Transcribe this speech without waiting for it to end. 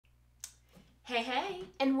Hey,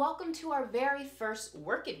 and welcome to our very first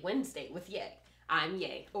Work It Wednesday with Ye. I'm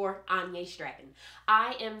Ye, or Ainyae Stratton.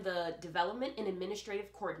 I am the Development and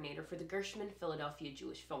Administrative Coordinator for the Gershman Philadelphia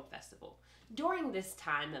Jewish Film Festival. During this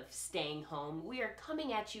time of staying home, we are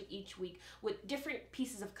coming at you each week with different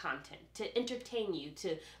pieces of content to entertain you,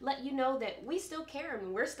 to let you know that we still care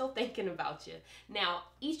and we're still thinking about you. Now,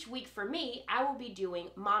 each week for me, I will be doing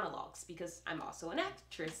monologues because I'm also an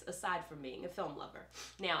actress aside from being a film lover.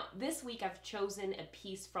 Now, this week I've chosen a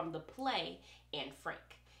piece from the play Anne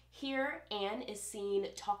Frank. Here, Anne is seen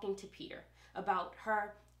talking to Peter about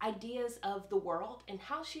her ideas of the world and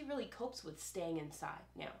how she really copes with staying inside.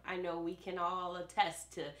 Now, I know we can all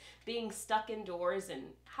attest to being stuck indoors and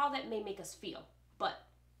how that may make us feel, but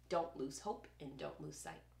don't lose hope and don't lose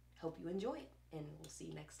sight. Hope you enjoy it, and we'll see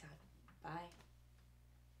you next time. Bye.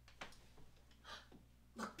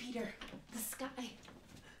 Look, Peter, the sky.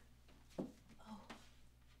 Oh,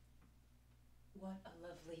 what a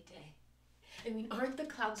lovely day. I mean, aren't the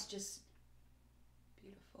clouds just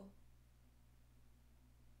beautiful?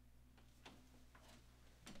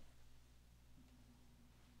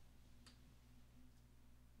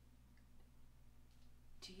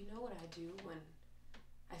 Do you know what I do when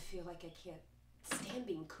I feel like I can't stand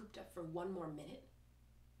being cooped up for one more minute?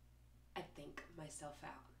 I think myself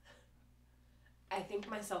out. I think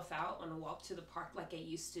myself out on a walk to the park like I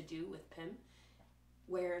used to do with Pim,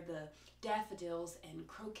 where the daffodils and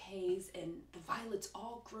croquets and the violets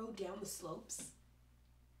all grow down the slopes.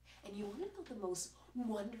 And you want to know the most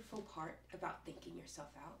wonderful part about thinking yourself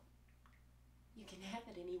out? You can have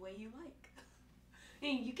it any way you like. I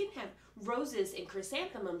mean, you can have roses and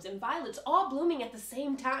chrysanthemums and violets all blooming at the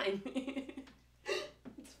same time.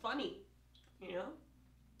 It's funny, you know?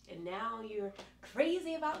 And now you're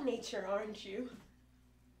crazy about nature, aren't you?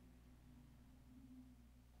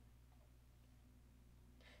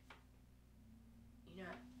 You know,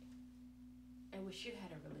 I wish you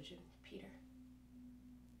had a religion, Peter.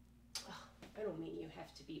 Oh, I don't mean you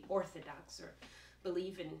have to be orthodox or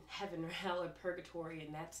believe in heaven or hell or purgatory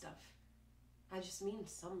and that stuff. I just mean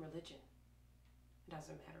some religion. It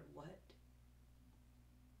doesn't matter what.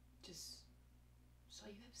 Just so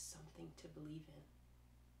you have something to believe in.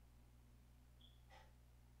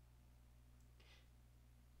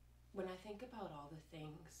 When I think about all the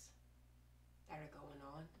things that are going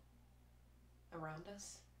on around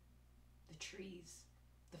us, the trees,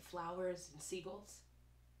 the flowers and seagulls,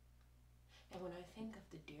 and when I think of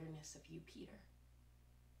the dearness of you, Peter,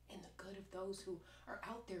 and the good of those who are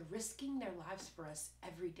out there risking their lives for us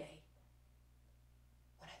every day,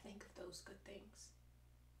 when I think of those good things,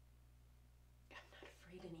 I'm not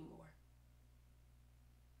afraid anymore.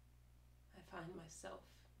 I find myself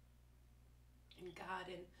in God,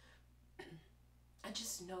 and I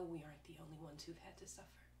just know we aren't the only ones who've had to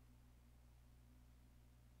suffer.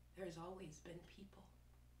 There's always been people.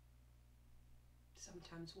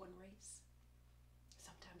 Sometimes one race,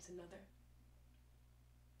 sometimes another.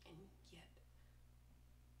 And yet,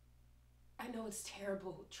 I know it's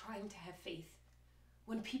terrible trying to have faith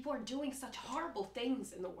when people are doing such horrible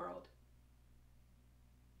things in the world.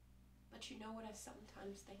 But you know what I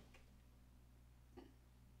sometimes think?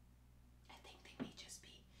 I think they may just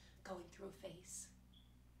be going through a phase.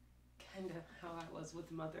 Kinda how I was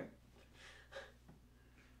with Mother.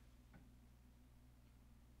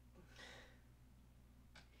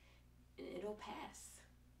 And it'll pass.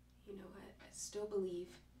 You know, I still believe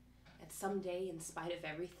that someday, in spite of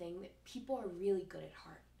everything, that people are really good at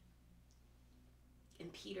heart.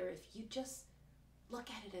 And Peter, if you just look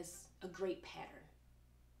at it as a great pattern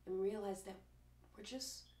and realize that we're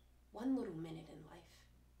just one little minute in life,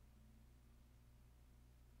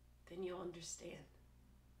 then you'll understand.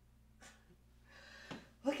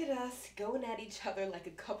 Look at us going at each other like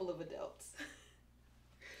a couple of adults.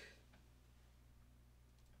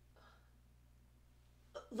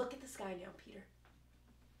 Look at the sky now, Peter.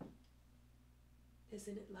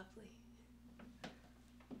 Isn't it lovely?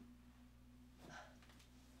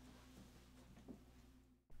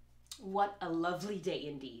 What a lovely day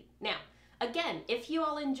indeed. Now, again, if you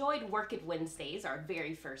all enjoyed Work It Wednesdays, our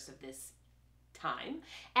very first of this time,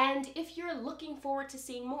 and if you're looking forward to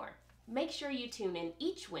seeing more, make sure you tune in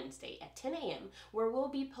each Wednesday at 10 a.m. where we'll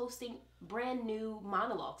be posting brand new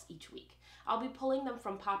monologues each week. I'll be pulling them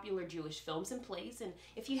from popular Jewish films and plays, and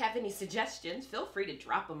if you have any suggestions, feel free to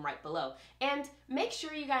drop them right below. And make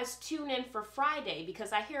sure you guys tune in for Friday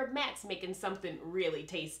because I hear Matt's making something really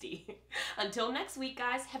tasty. Until next week,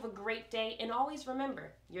 guys, have a great day, and always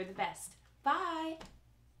remember, you're the best. Bye!